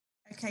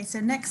Okay,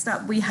 so next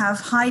up we have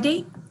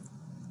Heidi.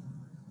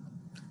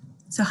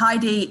 So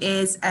Heidi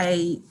is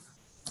a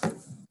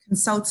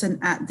consultant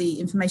at the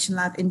Information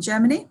Lab in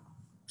Germany,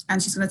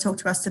 and she's going to talk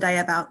to us today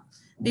about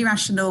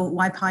irrational,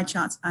 why pie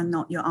charts are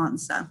not your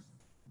answer.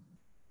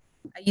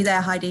 Are you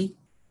there, Heidi?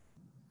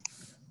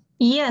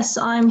 Yes,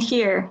 I'm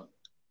here.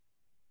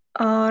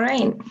 All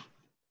right.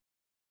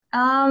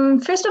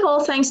 First of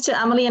all, thanks to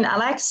Emily and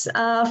Alex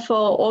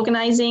for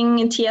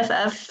organizing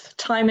TFF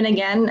time and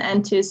again,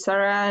 and to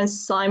Sarah,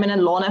 Simon,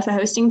 and Lorna for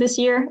hosting this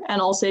year,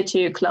 and also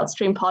to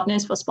CloudStream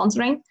Partners for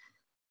sponsoring.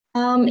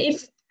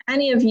 If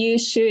any of you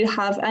should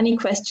have any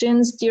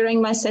questions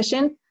during my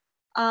session,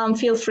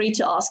 feel free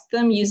to ask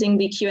them using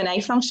the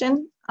Q&A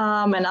function,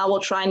 and I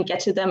will try and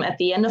get to them at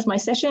the end of my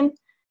session.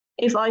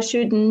 If I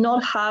should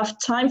not have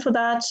time for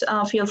that,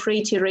 feel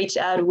free to reach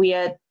out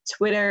via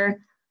Twitter,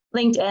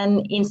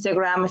 LinkedIn,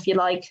 Instagram, if you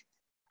like,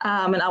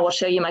 and I will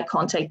show you my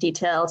contact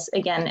details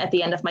again at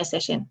the end of my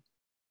session.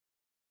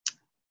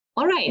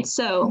 All right,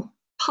 so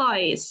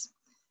pies.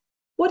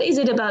 What is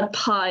it about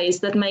pies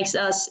that makes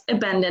us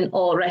abandon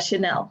all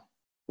rationale?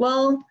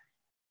 Well,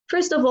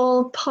 first of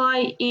all,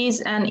 pi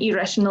is an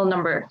irrational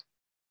number,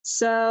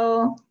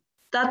 so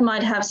that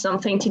might have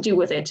something to do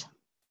with it,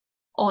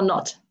 or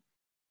not.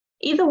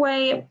 Either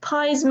way,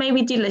 pies may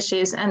be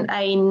delicious and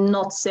a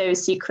not so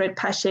secret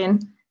passion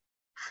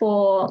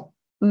for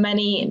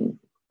many,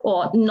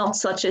 or not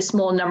such a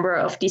small number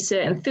of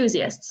dessert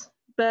enthusiasts.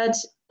 But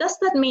does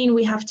that mean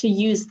we have to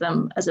use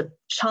them as a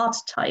chart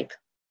type?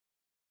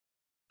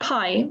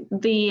 Pi,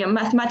 the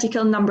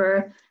mathematical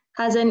number,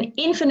 has an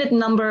infinite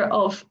number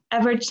of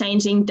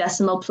ever-changing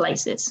decimal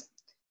places.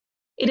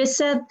 It is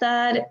said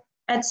that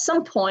at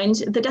some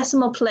point, the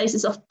decimal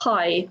places of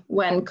pi,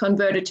 when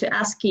converted to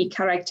ASCII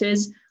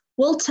characters,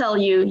 will tell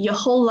you your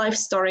whole life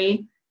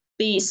story,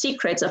 the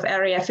secrets of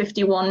Area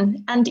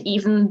 51, and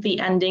even the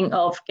ending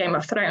of Game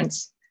of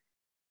Thrones.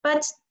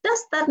 But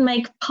does that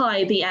make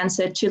pi the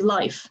answer to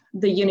life,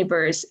 the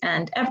universe,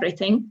 and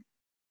everything?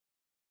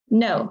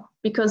 No,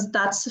 because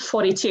that's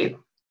 42.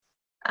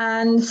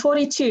 And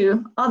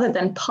 42, other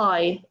than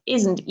pi,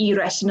 isn't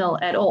irrational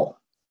at all.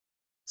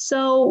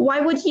 So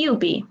why would you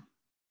be?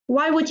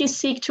 Why would you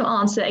seek to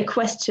answer a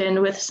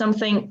question with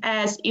something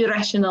as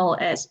irrational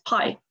as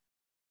pi?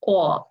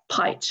 Or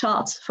pie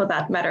charts for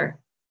that matter?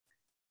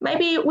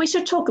 Maybe we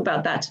should talk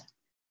about that.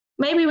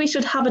 Maybe we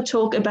should have a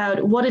talk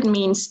about what it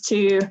means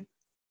to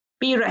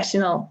be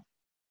rational,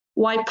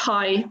 why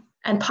pi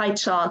and pie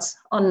charts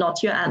are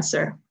not your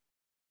answer.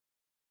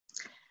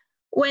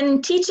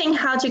 When teaching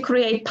how to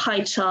create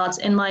pie charts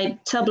in my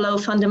Tableau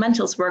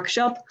Fundamentals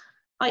workshop,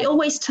 I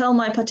always tell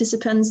my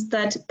participants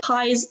that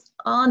pies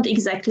aren't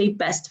exactly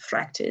best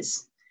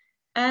practice,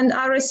 and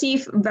I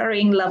receive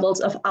varying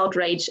levels of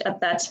outrage at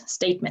that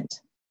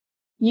statement.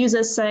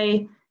 Users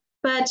say,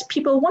 but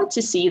people want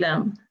to see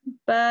them,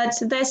 but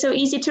they're so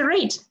easy to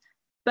read,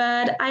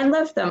 but I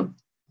love them.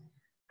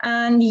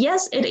 And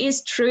yes, it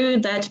is true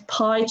that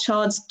pie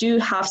charts do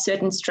have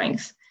certain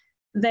strengths.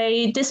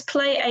 They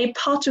display a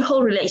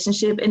part-to-whole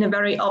relationship in a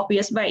very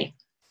obvious way,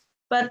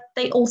 but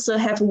they also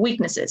have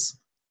weaknesses.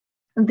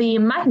 The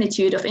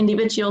magnitude of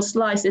individual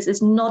slices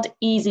is not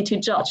easy to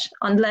judge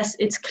unless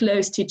it's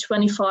close to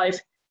 25,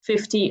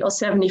 50, or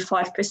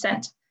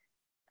 75%.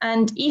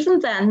 And even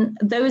then,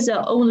 those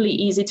are only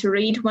easy to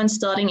read when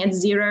starting at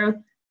 0,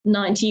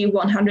 90,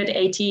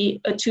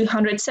 180, or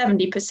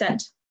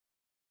 270%.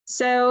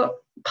 So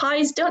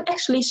pies don't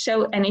actually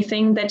show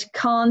anything that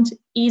can't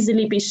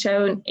easily be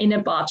shown in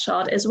a bar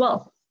chart as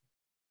well.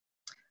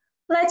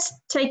 Let's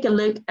take a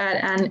look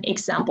at an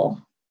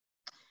example.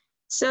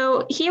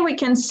 So here we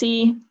can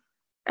see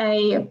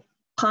a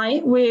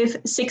pie with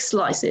 6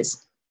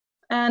 slices.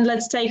 And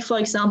let's take, for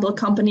example,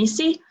 company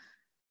C.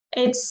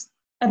 It's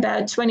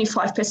about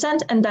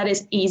 25%, and that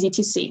is easy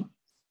to see.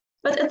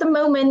 But at the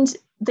moment,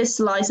 the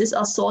slices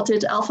are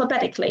sorted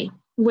alphabetically,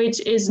 which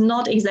is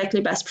not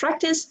exactly best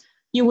practice.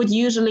 You would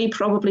usually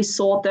probably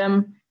sort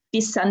them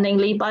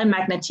descendingly by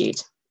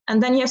magnitude.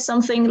 And then you have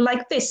something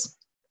like this,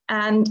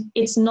 and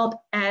it's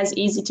not as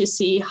easy to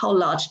see how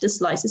large the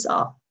slices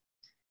are.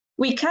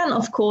 We can,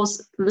 of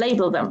course,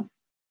 label them,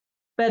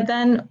 but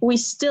then we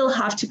still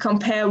have to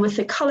compare with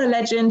the color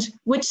legend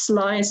which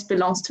slice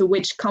belongs to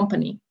which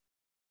company.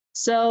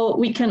 So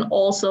we can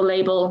also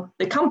label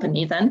the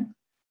company then,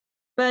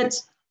 but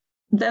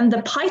then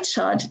the pie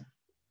chart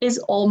is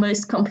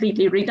almost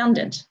completely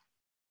redundant,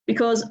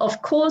 because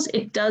of course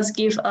it does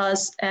give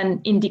us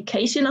an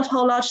indication of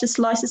how large the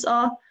slices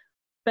are,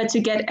 but to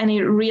get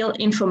any real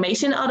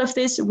information out of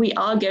this, we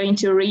are going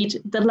to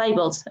read the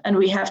labels, and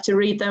we have to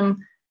read them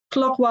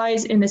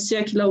clockwise in a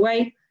circular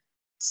way.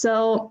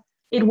 So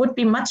it would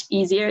be much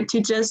easier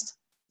to just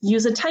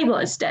use a table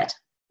instead.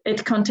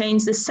 It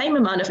contains the same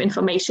amount of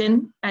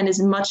information and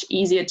is much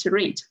easier to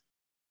read.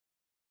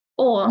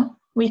 Or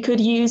we could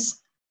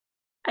use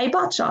a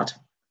bar chart,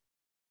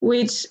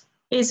 which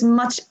is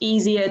much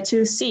easier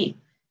to see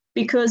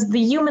because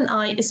the human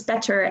eye is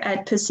better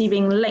at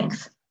perceiving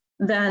length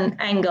than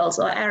angles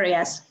or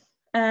areas.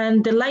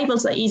 And the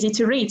labels are easy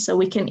to read, so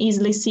we can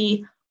easily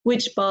see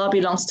which bar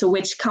belongs to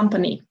which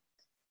company.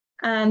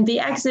 And the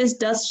axis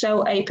does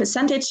show a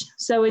percentage,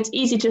 so it's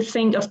easy to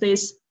think of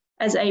this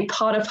as a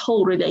part of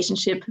whole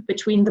relationship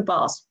between the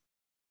bars.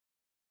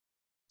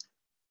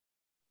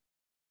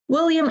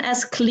 William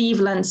S.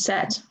 Cleveland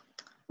said,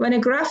 "When a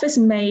graph is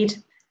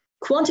made,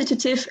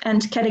 quantitative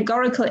and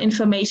categorical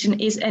information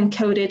is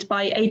encoded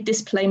by a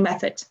display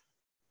method.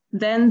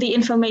 Then the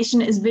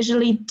information is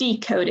visually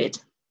decoded.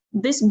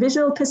 This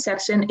visual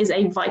perception is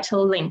a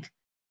vital link.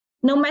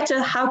 No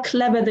matter how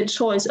clever the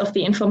choice of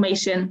the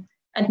information,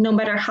 and no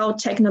matter how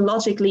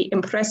technologically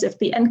impressive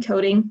the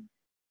encoding,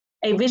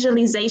 a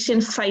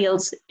visualization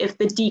fails if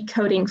the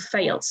decoding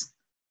fails.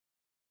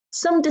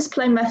 Some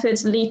display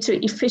methods lead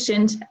to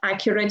efficient,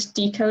 accurate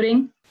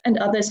decoding, and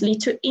others lead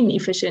to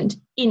inefficient,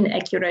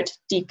 inaccurate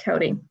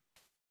decoding."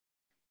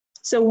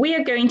 So we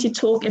are going to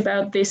talk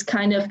about this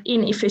kind of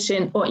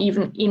inefficient or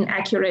even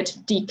inaccurate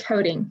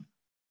decoding.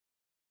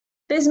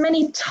 There's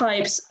many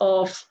types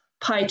of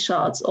pie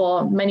charts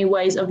or many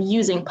ways of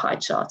using pie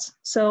charts.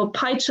 So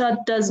pie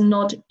chart does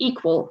not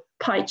equal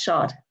pie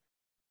chart.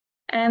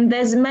 And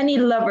there's many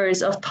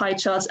lovers of pie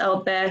charts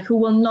out there who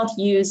will not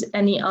use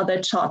any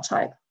other chart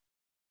type.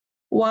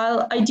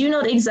 While I do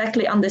not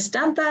exactly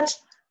understand that,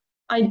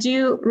 I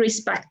do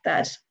respect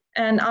that.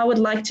 And I would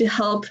like to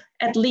help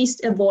at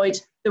least avoid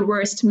the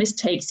worst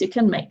mistakes you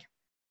can make.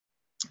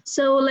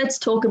 So let's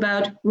talk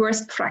about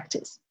worst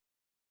practice.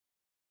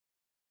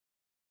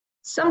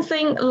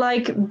 Something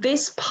like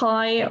this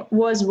pie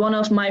was one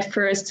of my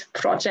first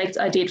projects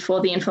I did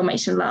for the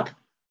information lab.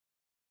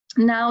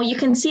 Now you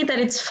can see that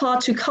it's far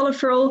too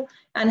colorful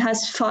and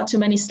has far too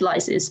many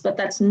slices, but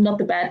that's not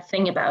the bad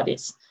thing about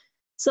it.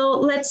 So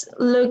let's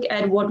look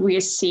at what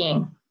we're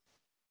seeing.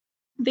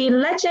 The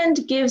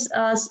legend gives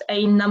us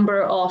a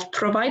number of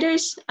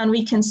providers, and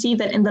we can see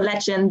that in the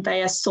legend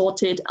they are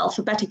sorted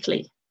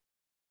alphabetically.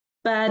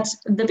 But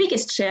the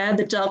biggest share,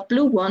 the dark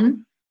blue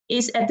one,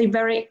 is at the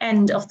very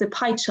end of the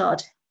pie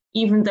chart,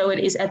 even though it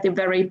is at the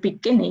very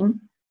beginning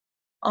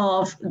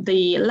of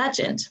the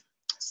legend.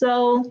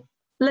 So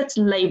let's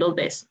label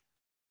this.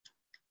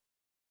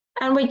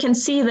 And we can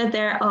see that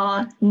there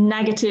are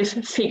negative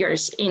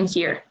figures in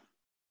here.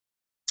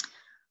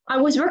 I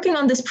was working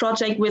on this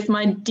project with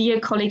my dear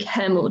colleague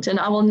Helmut, and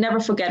I will never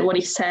forget what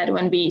he said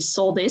when we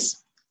saw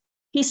this.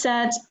 He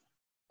said,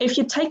 if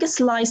you take a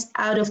slice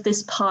out of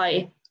this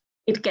pie,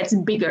 it gets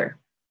bigger.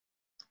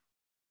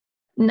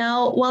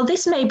 Now, while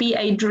this may be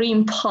a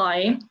dream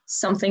pie,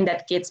 something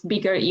that gets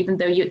bigger even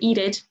though you eat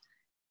it,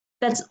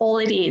 that's all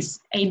it is,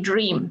 a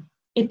dream.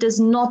 It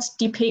does not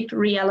depict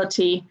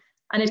reality,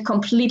 and it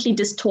completely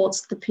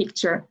distorts the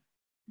picture.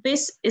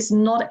 This is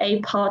not a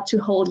part to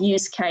whole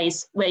use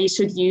case where you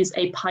should use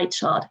a pie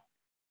chart.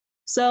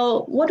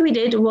 So what we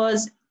did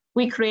was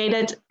we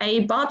created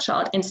a bar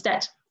chart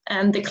instead,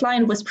 and the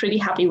client was pretty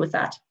happy with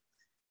that.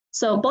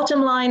 So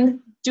bottom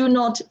line, do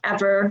not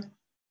ever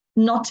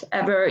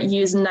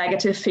use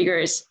negative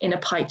figures in a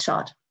pie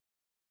chart.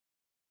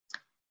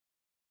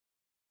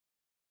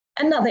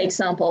 Another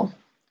example.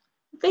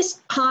 This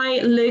pie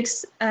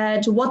looks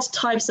at what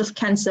types of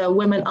cancer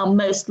women are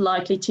most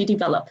likely to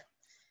develop.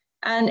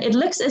 And it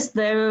looks as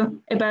though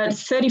about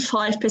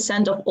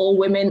 35% of all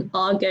women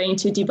are going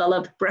to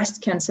develop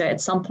breast cancer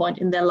at some point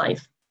in their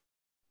life.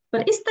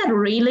 But is that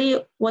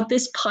really what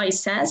this pie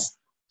says?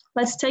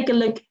 Let's take a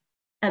look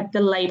at the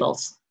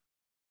labels.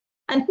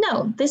 And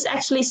no, this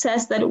actually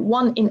says that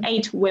 1 in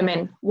 8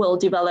 women will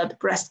develop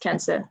breast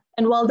cancer.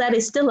 And while that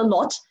is still a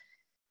lot,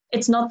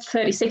 it's not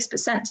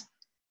 36%.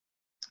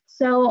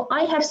 So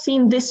I have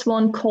seen this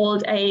one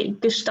called a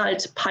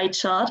Gestalt pie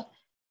chart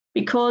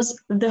because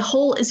the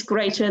whole is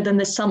greater than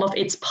the sum of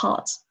its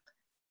parts,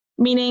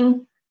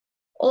 meaning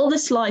all the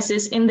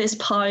slices in this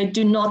pie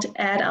do not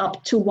add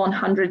up to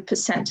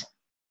 100%.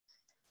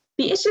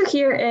 The issue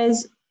here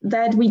is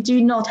that we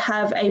do not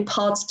have a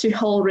parts to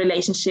whole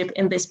relationship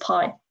in this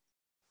pie.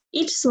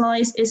 Each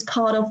slice is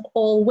part of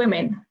all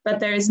women,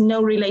 but there is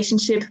no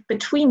relationship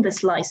between the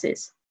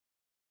slices.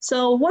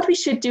 So what we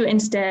should do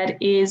instead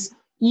is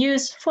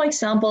use, for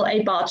example,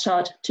 a bar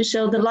chart to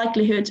show the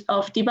likelihood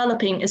of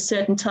developing a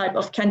certain type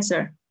of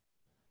cancer.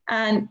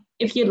 And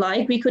if you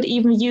like, we could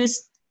even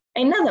use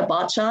another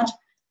bar chart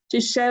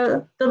to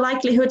show the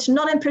likelihood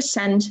not in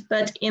percent,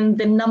 but in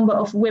the number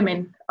of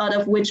women out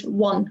of which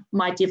 1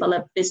 might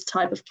develop this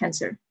type of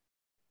cancer.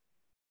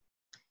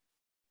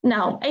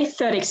 Now, a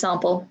third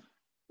example.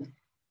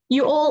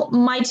 You all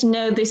might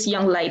know this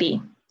young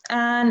lady.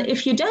 And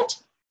if you don't,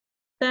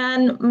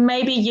 then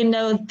maybe you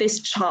know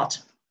this chart.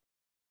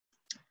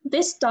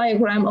 This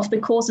diagram of the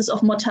causes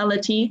of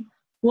mortality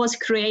was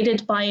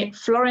created by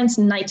Florence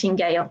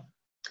Nightingale.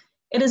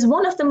 It is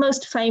one of the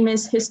most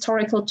famous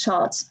historical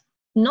charts,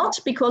 not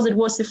because it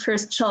was the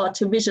first chart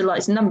to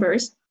visualize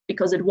numbers,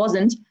 because it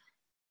wasn't,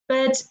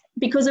 but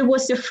because it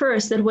was the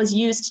first that was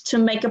used to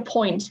make a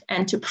point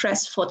and to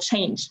press for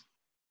change.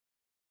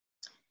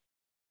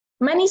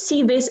 Many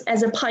see this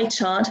as a pie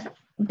chart,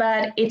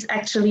 but it's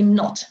actually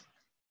not.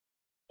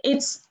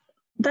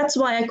 That's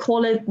why I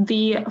call it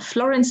the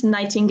Florence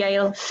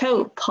Nightingale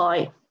faux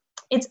pie.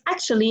 it's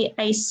actually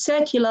a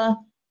circular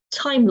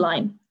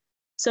timeline.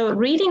 So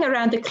reading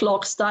around the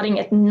clock, starting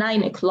at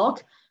 9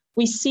 o'clock,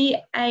 we see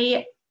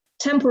a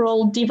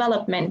temporal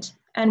development,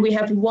 and we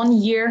have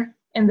 1 year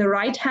in the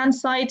right-hand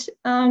side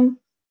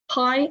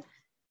pie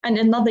and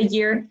another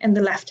year in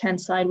the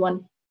left-hand side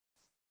one.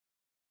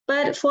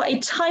 But for a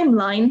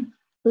timeline,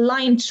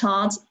 line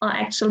charts are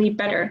actually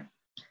better.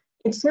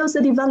 It shows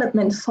the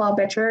development far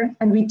better,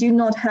 and we do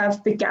not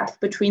have the gap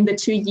between the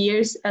 2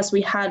 years as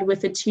we had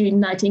with the 2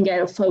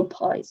 Nightingale faux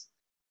pies.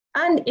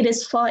 And it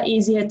is far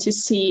easier to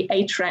see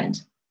a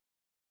trend.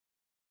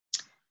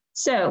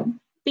 So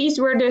these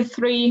were the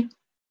 3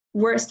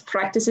 worst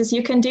practices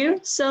you can do.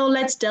 So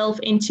let's delve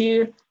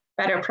into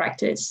better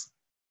practice.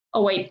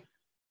 Oh wait,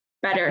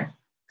 better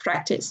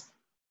practice.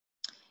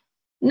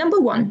 Number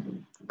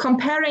 1,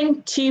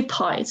 comparing 2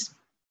 pies.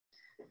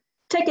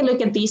 Take a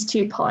look at these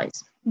 2 pies.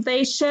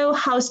 They show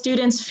how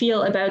students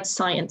feel about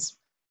science.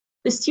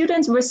 The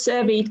students were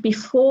surveyed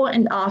before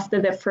and after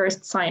their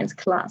first science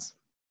class.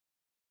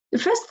 The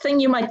first thing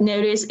you might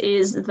notice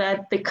is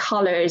that the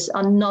colors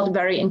are not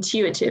very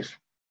intuitive.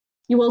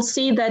 You will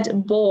see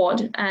that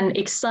bored and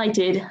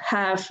excited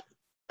have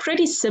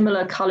pretty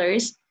similar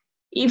colors,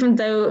 even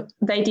though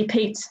they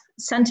depict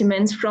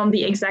sentiments from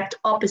the exact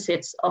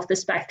opposites of the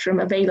spectrum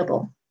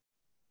available.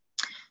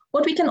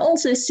 What we can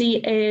also see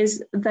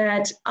is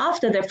that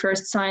after their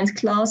first science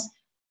class,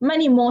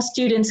 many more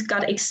students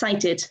got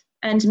excited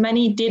and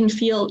many didn't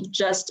feel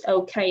just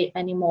okay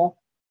anymore.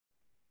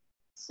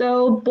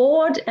 So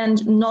bored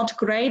and not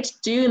great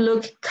do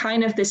look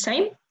kind of the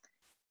same,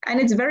 and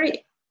it's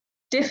very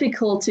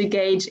difficult to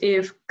gauge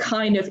if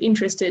kind of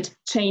interested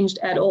changed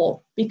at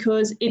all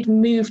because it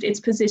moved its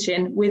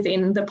position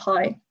within the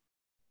pie.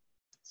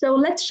 So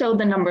let's show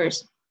the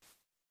numbers.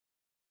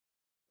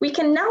 We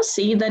can now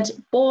see that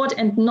bored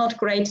and not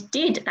great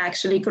did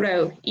actually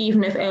grow,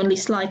 even if only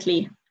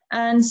slightly,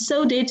 and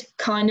so did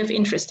kind of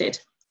interested.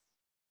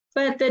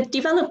 But the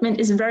development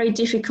is very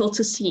difficult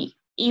to see,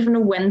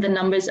 even when the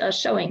numbers are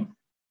showing.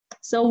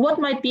 So what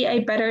might be a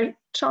better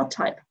chart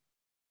type?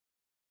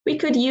 We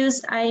could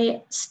use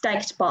a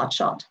stacked bar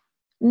chart.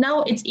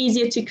 Now it's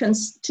easier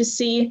to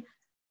see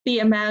the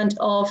amount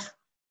of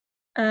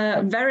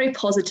very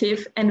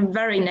positive and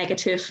very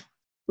negative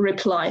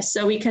replies.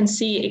 So we can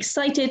see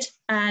excited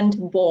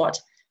and bored,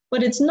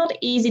 but it's not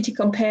easy to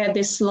compare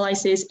the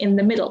slices in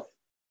the middle.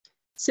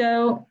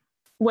 So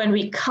when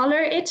we color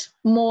it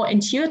more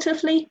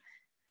intuitively,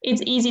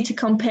 it's easy to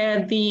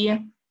compare the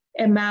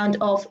amount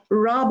of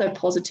rather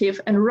positive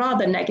and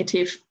rather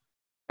negative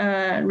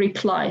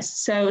replies.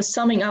 So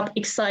summing up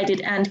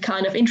excited and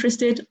kind of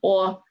interested,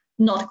 or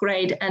not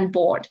great and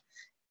bored,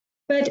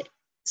 but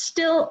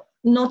still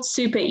not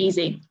super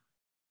easy.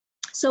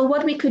 So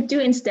what we could do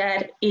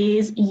instead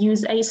is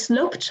use a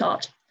slope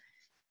chart.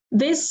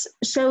 This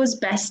shows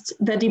best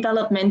the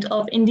development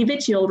of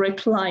individual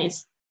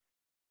replies.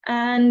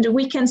 And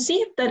we can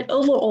see that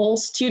overall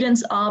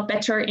students are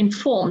better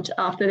informed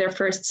after their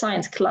first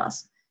science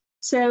class.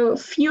 So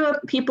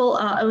fewer people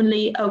are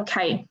only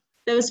okay.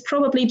 Those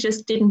probably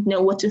just didn't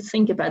know what to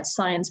think about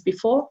science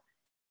before.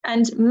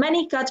 And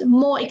many got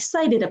more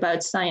excited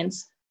about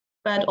science,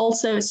 but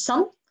also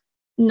some,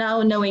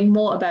 now knowing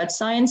more about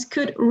science,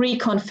 could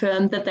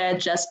reconfirm that they're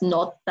just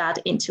not that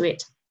into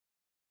it.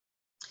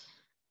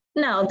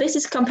 Now, this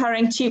is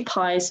comparing 2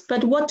 pies,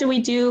 but what do we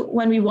do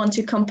when we want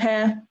to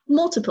compare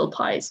multiple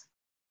pies?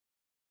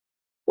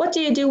 What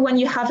do you do when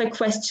you have a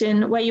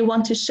question where you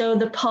want to show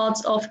the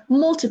parts of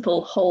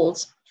multiple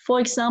wholes? For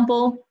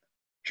example,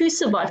 who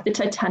survived the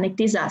Titanic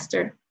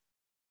disaster?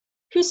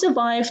 Who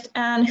survived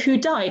and who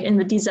died in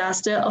the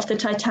disaster of the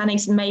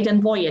Titanic's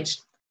maiden voyage?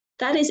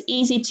 That is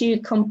easy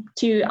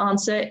to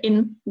answer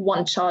in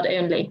one chart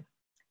only.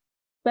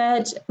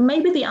 But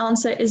maybe the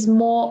answer is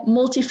more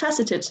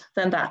multifaceted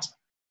than that.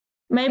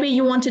 Maybe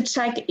you want to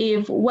check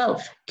if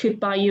wealth could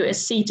buy you a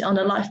seat on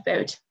a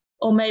lifeboat,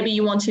 or maybe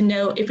you want to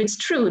know if it's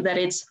true that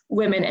it's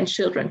women and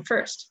children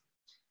first.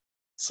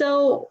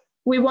 So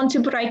we want to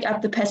break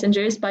up the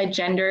passengers by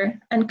gender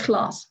and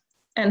class.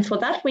 And for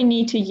that, we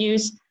need to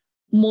use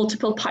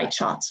multiple pie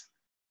charts.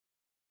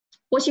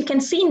 What you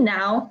can see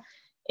now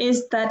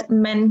is that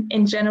men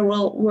in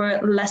general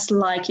were less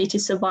likely to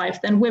survive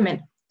than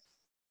women.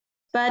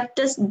 But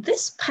does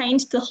this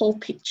paint the whole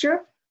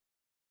picture?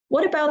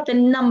 What about the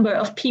number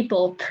of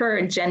people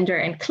per gender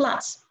and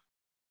class?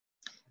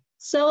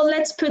 So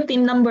let's put the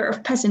number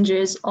of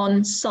passengers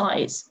on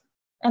size,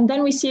 and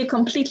then we see a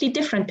completely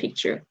different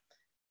picture.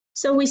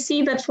 So we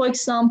see that, for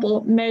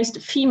example, most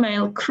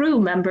female crew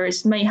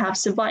members may have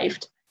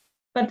survived,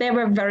 but there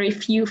were very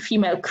few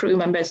female crew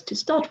members to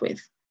start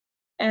with.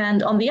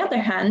 And on the other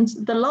hand,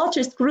 the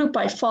largest group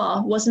by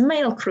far was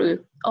male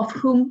crew, of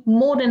whom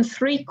more than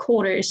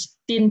 3/4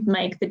 didn't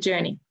make the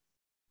journey.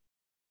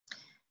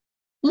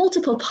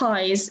 Multiple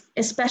pies,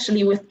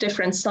 especially with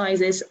different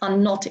sizes, are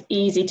not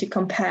easy to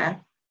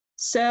compare.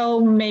 So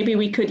maybe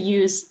we could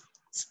use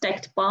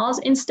stacked bars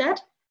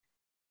instead.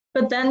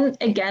 But then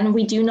again,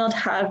 we do not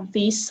have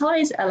the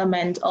size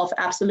element of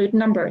absolute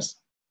numbers.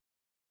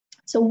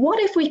 So what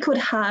if we could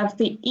have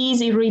the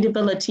easy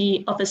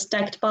readability of a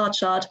stacked bar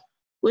chart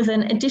with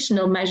an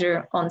additional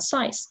measure on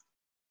size?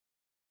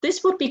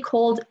 This would be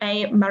called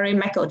a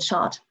Marimekko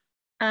chart.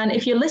 And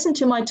if you listen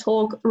to my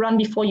talk, Run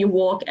Before You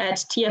Walk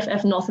at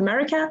TFF North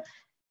America,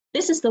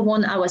 this is the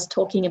one I was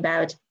talking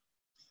about.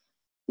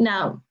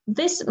 Now,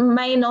 this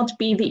may not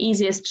be the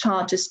easiest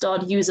chart to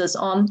start users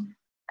on,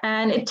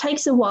 and it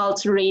takes a while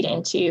to read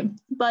into,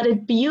 but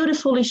it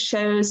beautifully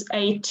shows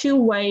a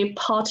two-way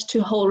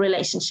part-to-whole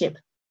relationship.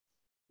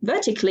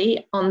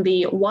 Vertically, on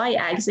the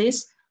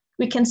y-axis,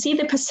 we can see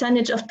the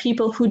percentage of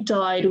people who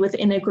died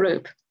within a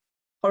group.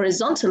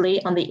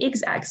 Horizontally, on the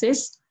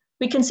x-axis,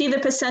 we can see the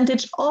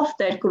percentage of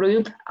that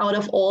group out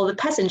of all the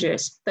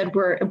passengers that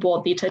were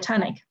aboard the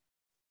Titanic.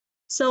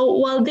 So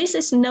while this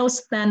is no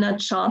standard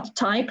chart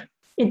type,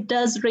 it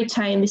does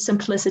retain the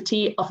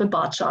simplicity of a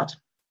bar chart.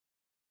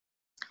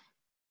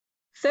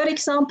 Third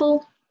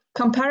example,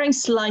 comparing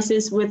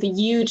slices with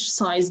huge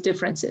size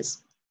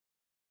differences.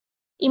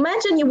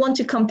 Imagine you want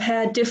to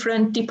compare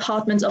different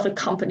departments of a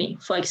company,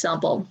 for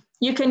example.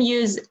 You can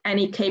use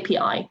any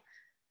KPI,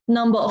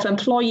 number of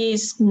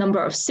employees,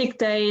 number of sick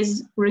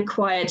days,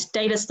 required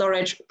data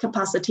storage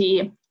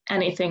capacity,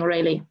 anything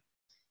really.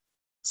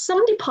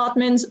 Some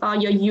departments are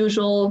your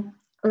usual,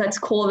 let's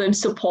call them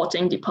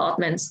supporting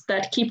departments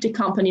that keep the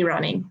company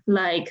running,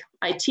 like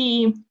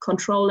IT,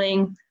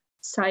 controlling,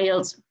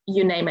 sales,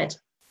 you name it.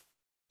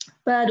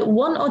 But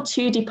one or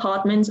two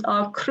departments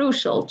are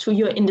crucial to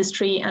your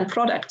industry and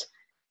product,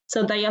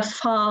 so they are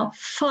far,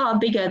 far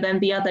bigger than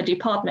the other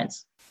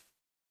departments.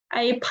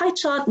 A pie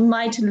chart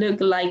might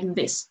look like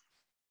this.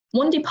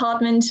 One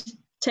department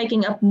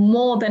taking up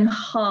more than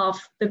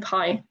half the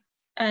pie,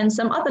 and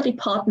some other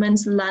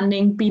departments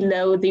landing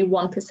below the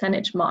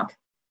 1% mark.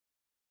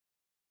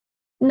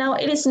 Now,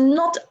 it is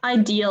not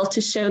ideal to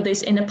show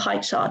this in a pie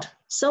chart,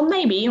 so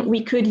maybe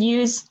we could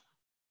use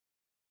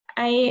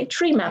a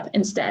tree map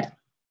instead.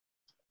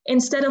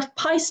 Instead of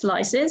pie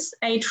slices,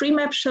 a tree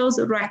map shows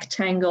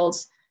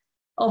rectangles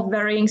of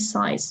varying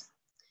size.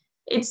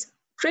 It's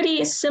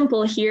pretty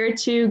simple here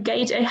to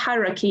gauge a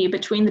hierarchy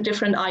between the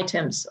different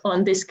items, or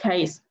in this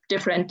case,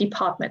 different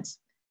departments.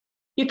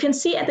 You can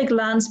see at a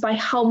glance by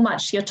how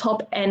much your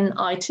top N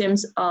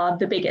items are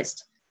the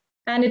biggest,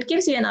 and it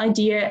gives you an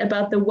idea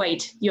about the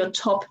weight your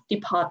top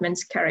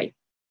departments carry.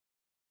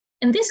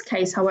 In this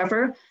case,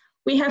 however,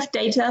 we have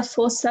data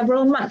for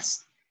several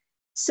months.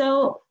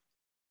 So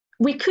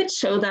we could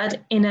show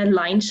that in a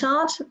line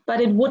chart, but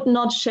it would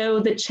not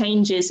show the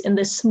changes in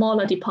the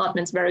smaller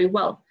departments very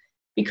well,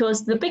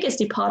 because the biggest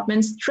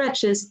department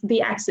stretches the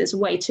axis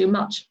way too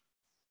much.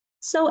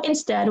 So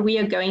instead, we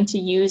are going to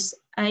use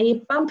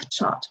a bump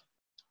chart.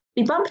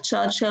 The bump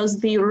chart shows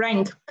the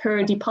rank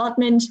per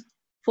department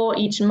for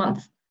each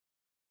month.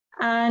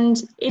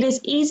 And it is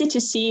easy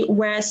to see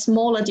where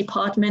smaller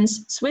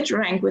departments switch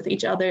rank with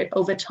each other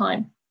over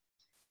time.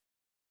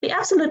 The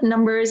absolute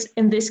numbers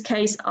in this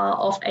case are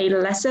of a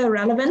lesser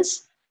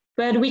relevance,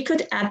 but we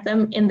could add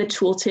them in the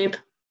tooltip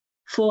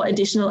for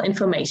additional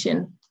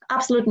information,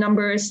 absolute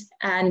numbers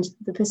and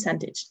the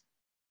percentage.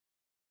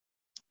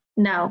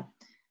 Now,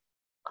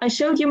 I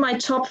showed you my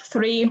top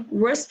 3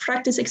 worst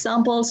practice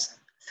examples,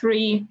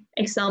 3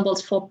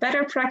 examples for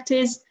better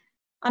practice,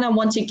 and I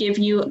want to give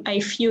you a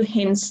few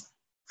hints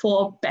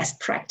for best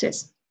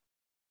practice.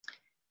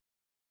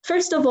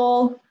 First of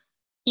all,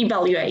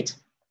 evaluate.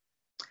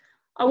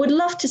 I would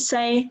love to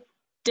say,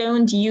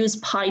 don't use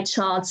pie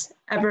charts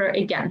ever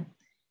again,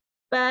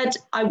 but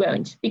I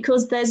won't,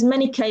 because there's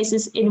many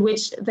cases in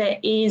which there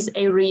is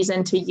a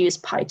reason to use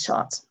pie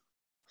charts.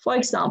 For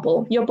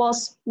example, your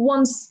boss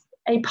wants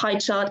a pie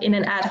chart in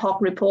an ad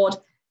hoc report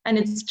and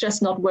it's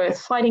just not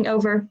worth fighting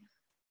over,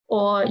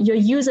 or your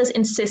users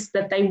insist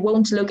that they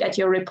won't look at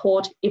your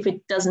report if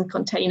it doesn't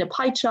contain a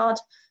pie chart,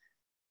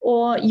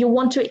 or you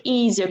want to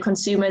ease your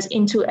consumers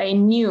into a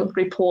new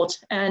report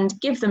and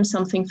give them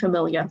something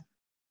familiar.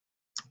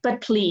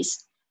 But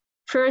please,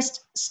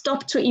 first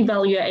stop to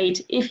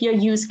evaluate if your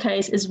use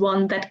case is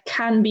one that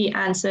can be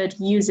answered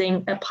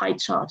using a pie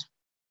chart.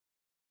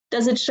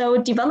 Does it show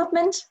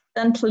development?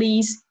 Then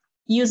please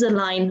use a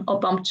line or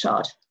bump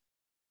chart.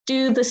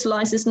 Do the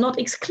slices not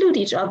exclude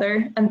each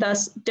other and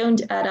thus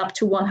don't add up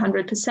to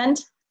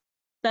 100%?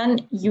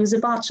 Then use a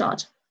bar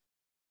chart.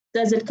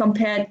 Does it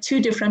compare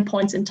 2 different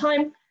points in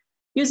time?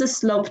 Use a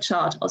slope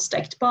chart or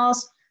stacked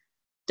bars.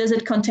 Does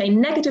it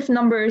contain negative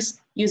numbers?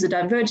 Use a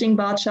diverging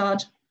bar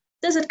chart.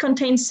 Does it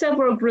contain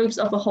several groups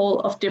of a whole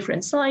of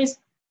different size?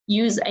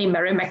 Use a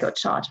Marimekko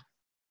chart.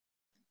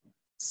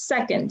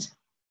 Second,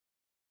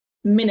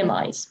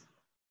 minimize.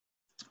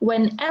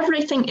 When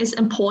everything is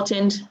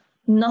important,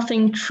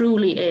 nothing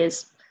truly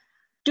is.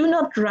 Do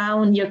not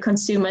drown your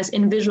consumers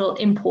in visual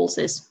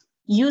impulses.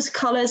 Use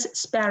colors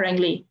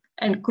sparingly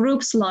and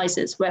group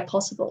slices where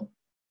possible.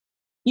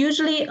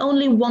 Usually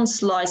only one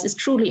slice is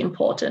truly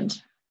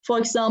important. For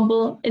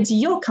example, it's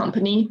your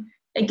company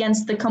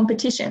against the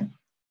competition.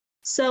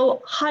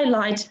 So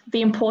highlight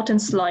the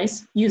important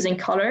slice using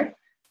color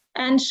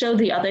and show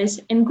the others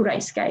in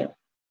grayscale.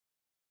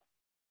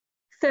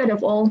 Third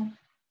of all,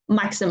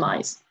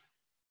 maximize.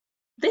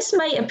 This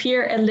may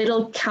appear a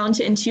little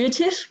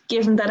counterintuitive,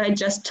 given that I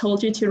just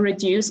told you to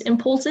reduce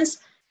impulses,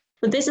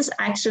 but this is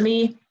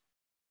actually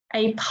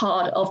a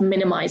part of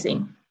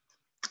minimizing.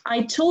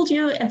 I told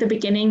you at the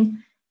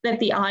beginning that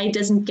the eye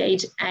doesn't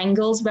gauge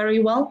angles very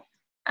well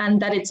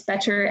and that it's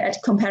better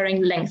at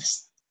comparing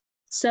lengths.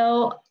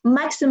 So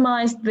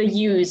maximize the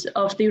use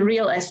of the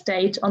real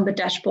estate on the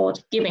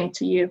dashboard giving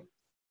to you.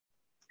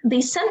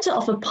 The center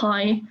of a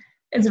pie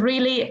is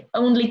really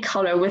only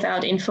color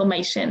without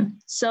information.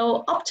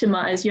 So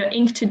optimize your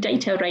ink to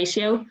data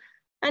ratio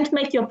and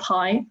make your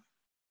pie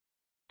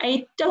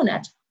a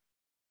donut.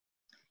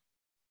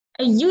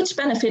 A huge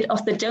benefit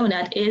of the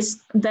donut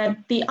is that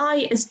the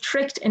eye is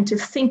tricked into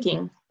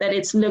thinking that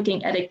it's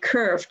looking at a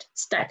curved,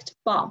 stacked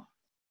bar.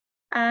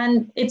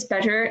 And it's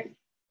better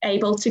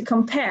able to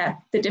compare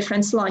the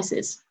different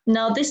slices.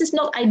 Now, this is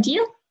not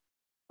ideal,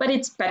 but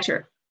it's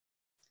better.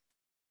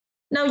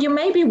 Now, you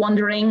may be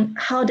wondering,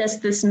 how does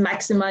this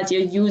maximize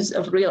your use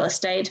of real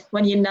estate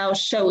when you now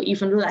show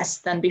even less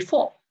than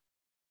before?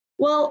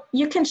 Well,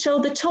 you can show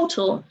the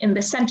total in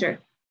the center,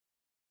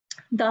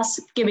 thus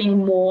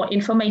giving more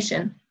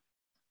information.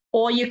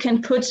 Or you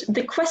can put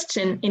the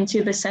question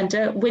into the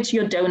center which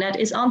your donut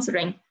is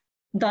answering,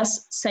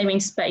 thus saving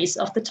space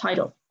of the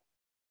title.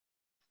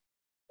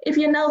 If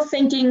you're now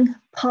thinking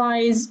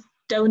pies,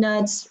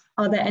 donuts,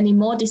 are there any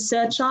more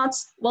dessert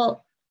charts?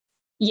 Well,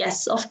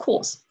 yes, of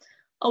course.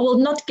 I will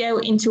not go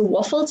into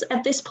waffles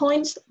at this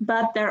point,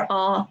 but there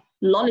are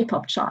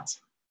lollipop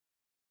charts.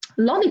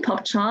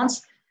 Lollipop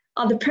charts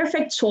are the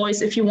perfect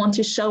choice if you want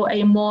to show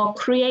a more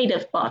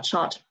creative bar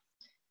chart.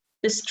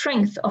 The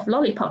strength of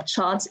lollipop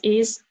charts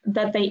is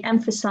that they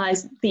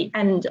emphasize the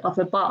end of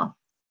a bar.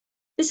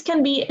 This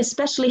can be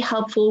especially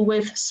helpful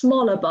with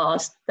smaller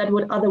bars that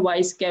would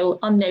otherwise go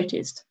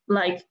unnoticed,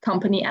 like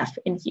Company F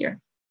in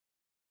here.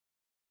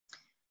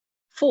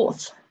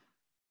 Fourth,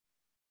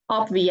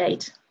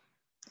 obviate.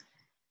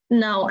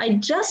 Now, I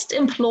just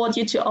implored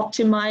you to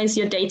optimize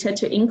your data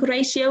to ink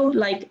ratio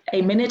like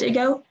a minute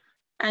ago,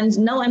 and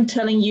now I'm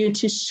telling you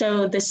to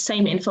show the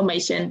same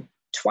information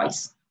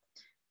twice.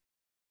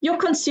 Your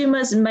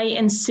consumers may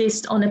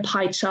insist on a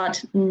pie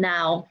chart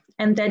now,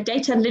 and their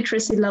data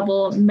literacy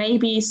level may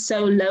be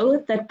so low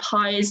that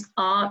pies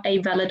are a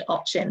valid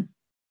option.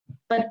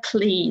 But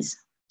please,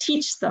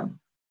 teach them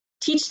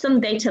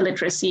data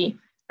literacy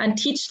and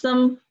teach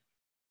them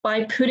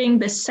by putting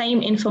the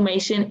same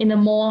information in a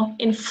more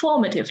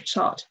informative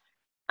chart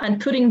and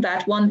putting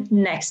that one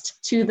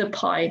next to the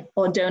pie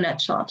or donut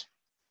chart.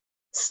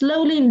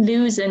 Slowly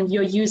loosen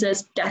your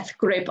users' death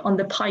grip on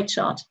the pie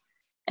chart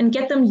and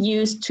get them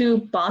used to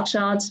bar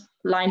charts,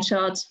 line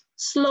charts,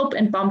 slope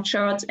and bump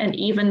charts, and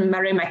even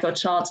Marimekko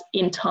charts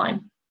in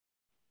time.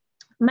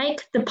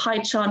 Make the pie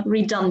chart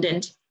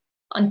redundant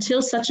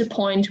until such a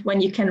point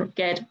when you can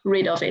get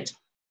rid of it.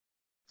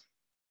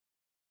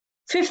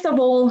 Fifth of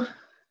all,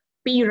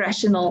 be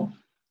rational.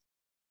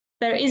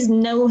 There is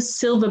no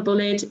silver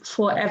bullet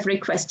for every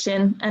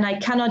question, and I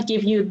cannot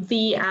give you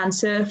the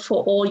answer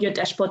for all your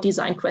dashboard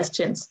design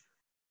questions.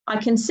 I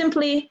can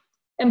simply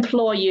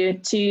implore you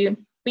to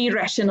be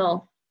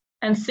rational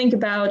and think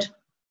about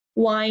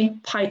why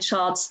pie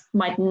charts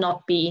might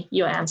not be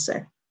your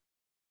answer.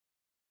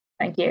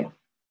 Thank you.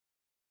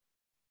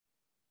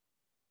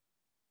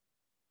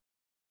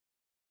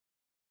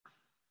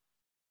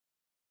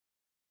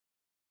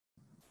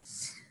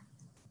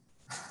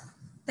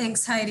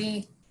 Thanks,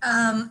 Heidi.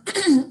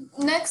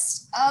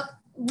 Next up,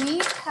 we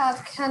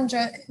have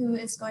Kendra, who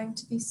is going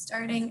to be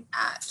starting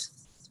at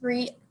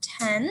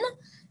 3:10.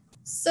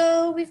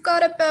 So we've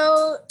got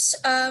about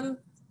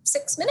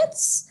 6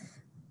 minutes.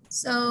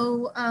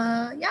 So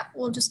yeah,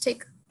 we'll just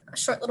take a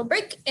short little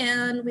break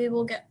and we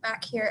will get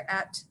back here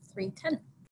at 3:10.